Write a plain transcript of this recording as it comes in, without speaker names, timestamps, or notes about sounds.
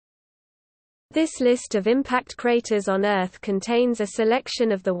This list of impact craters on Earth contains a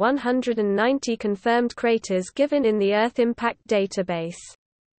selection of the 190 confirmed craters given in the Earth Impact Database.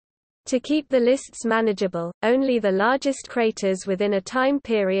 To keep the lists manageable, only the largest craters within a time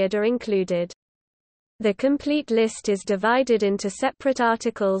period are included. The complete list is divided into separate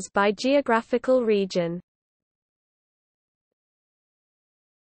articles by geographical region.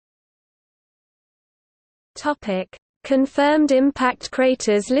 Topic: Confirmed impact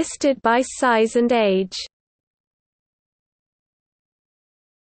craters listed by size and age.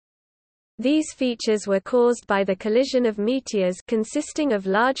 These features were caused by the collision of meteors consisting of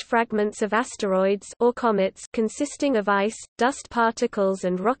large fragments of asteroids or comets consisting of ice, dust particles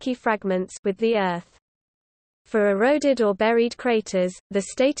and rocky fragments with the Earth. For eroded or buried craters, the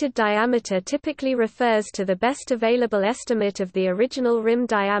stated diameter typically refers to the best available estimate of the original rim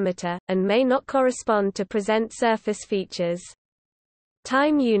diameter, and may not correspond to present surface features.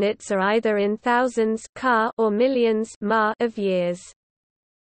 Time units are either in thousands or millions of years.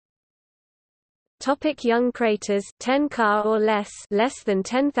 Young craters 10 or less than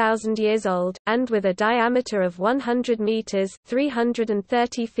 10,000 years old, and with a diameter of 100 meters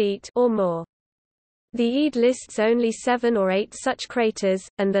 330 feet or more. The EAD lists only 7 or 8 such craters,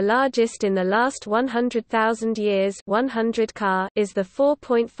 and the largest in the last 100,000 years 100 is the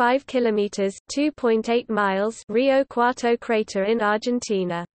 4.5 kilometers (2.8 miles) Rio Cuarto crater in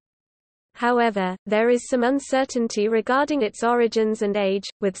Argentina. However, there is some uncertainty regarding its origins and age,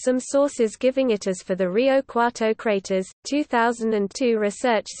 with some sources giving it as for the Rio Cuarto craters. 2002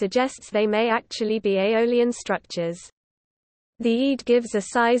 research suggests they may actually be aeolian structures. The EAD gives a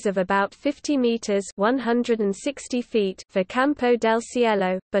size of about 50 meters (160 feet) for Campo del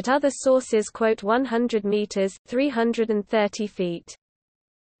Cielo, but other sources quote 100 meters (330 feet).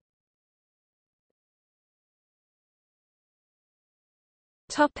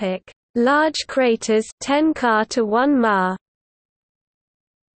 Topic: Large craters 10 to 1 ma.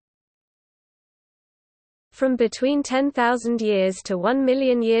 From between 10,000 years to 1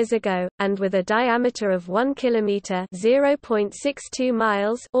 million years ago, and with a diameter of 1 kilometer (0.62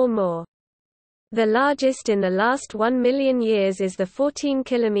 miles) or more. The largest in the last 1 million years is the 14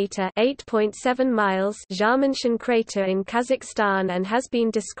 kilometer (8.7 miles) Jarmunshan crater in Kazakhstan and has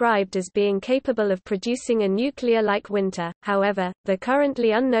been described as being capable of producing a nuclear-like winter. However, the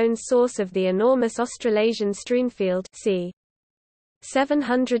currently unknown source of the enormous Australasian strewnfield, c.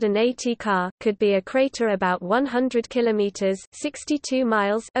 780 could be a crater about 100 kilometers (62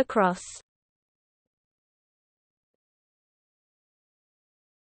 miles) across.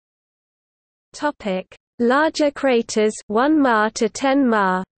 Topic: Larger craters 1 ma to 10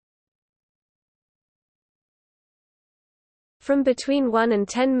 ma. From between 1 and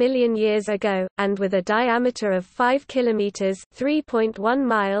 10 million years ago, and with a diameter of 5 kilometers (3.1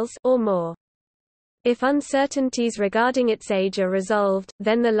 miles) or more. If uncertainties regarding its age are resolved,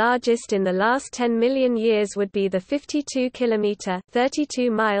 then the largest in the last 10 million years would be the 52 kilometer (32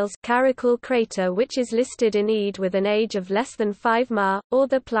 miles) Caracol crater, which is listed in EAD with an age of less than 5 ma, or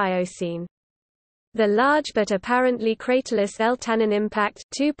the Pliocene. The large but apparently craterless El Tanin impact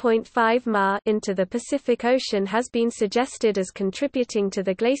 2.5 ma into the Pacific Ocean has been suggested as contributing to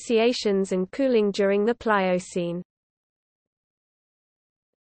the glaciations and cooling during the Pliocene.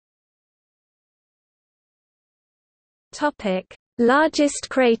 Largest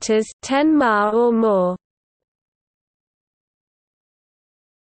craters 10 ma or more.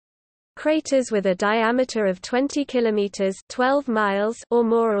 Craters with a diameter of 20 kilometers (12 miles) or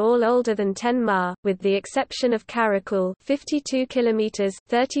more are all older than 10 ma, with the exception of Caracol 52 kilometers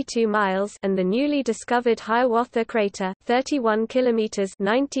 (32 miles) and the newly discovered Hiawatha crater 31 kilometers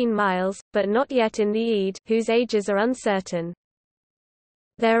 (19 miles), but not yet in the EAD, whose ages are uncertain.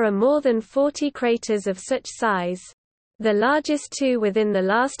 There are more than 40 craters of such size. The largest two within the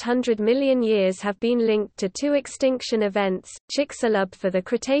last 100 million years have been linked to two extinction events, Chicxulub for the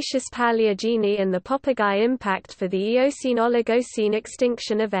Cretaceous Paleogene and the Popogai impact for the Eocene-Oligocene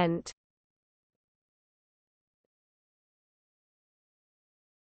extinction event.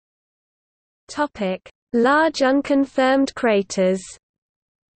 Large unconfirmed craters.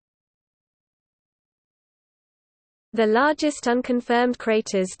 The largest unconfirmed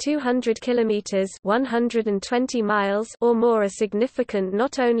craters 200 kilometers (120 miles) or more are significant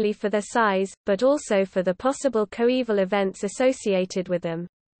not only for their size, but also for the possible coeval events associated with them.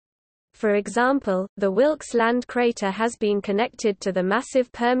 For example, the Wilkes Land crater has been connected to the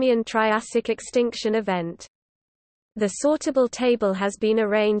massive Permian-Triassic extinction event. The sortable table has been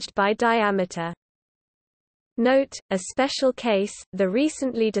arranged by diameter. Note, a special case, the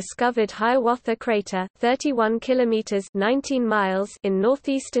recently discovered Hiawatha crater 31 kilometers 19 miles in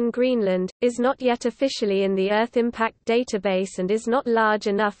northeastern Greenland, is not yet officially in the Earth Impact Database and is not large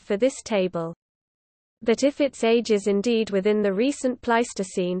enough for this table. But if its age is indeed within the recent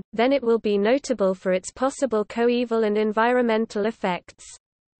Pleistocene, then it will be notable for its possible coeval and environmental effects.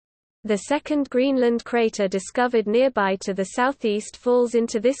 The second Greenland crater discovered nearby to the southeast falls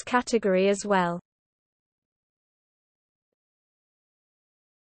into this category as well.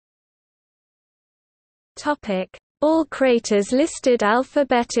 All craters listed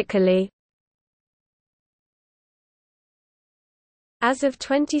alphabetically. As of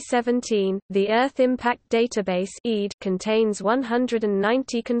 2017, the Earth Impact Database contains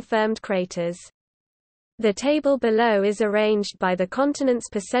 190 confirmed craters. The table below is arranged by the continent's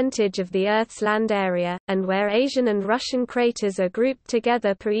percentage of the Earth's land area, and where Asian and Russian craters are grouped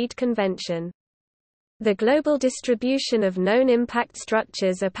together per EID convention. The global distribution of known impact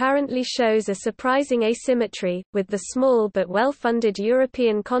structures apparently shows a surprising asymmetry, with the small but well-funded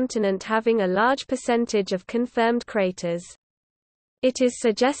European continent having a large percentage of confirmed craters. It is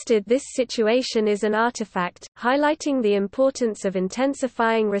suggested this situation is an artifact, highlighting the importance of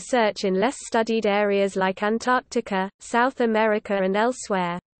intensifying research in less studied areas like Antarctica, South America and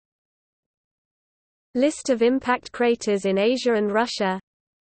elsewhere. List of impact craters in Asia and Russia.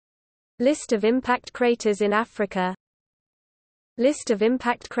 List of impact craters in Africa. List of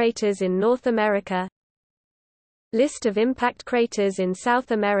impact craters in North America. List of impact craters in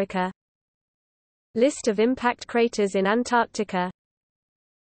South America. List of impact craters in Antarctica.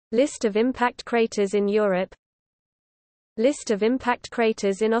 List of impact craters in Europe. List of impact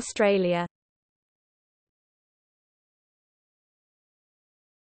craters in Australia.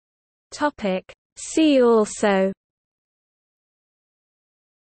 See also: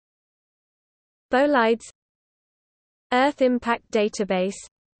 Bolides, Earth Impact Database,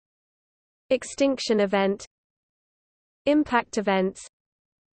 Extinction Event, Impact Events,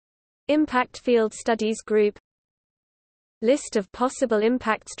 Impact Field Studies Group, List of possible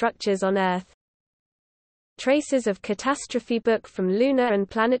impact structures on Earth, Traces of Catastrophe book from Lunar and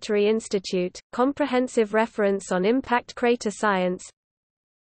Planetary Institute, comprehensive reference on impact crater science,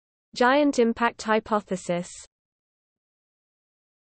 Giant Impact Hypothesis.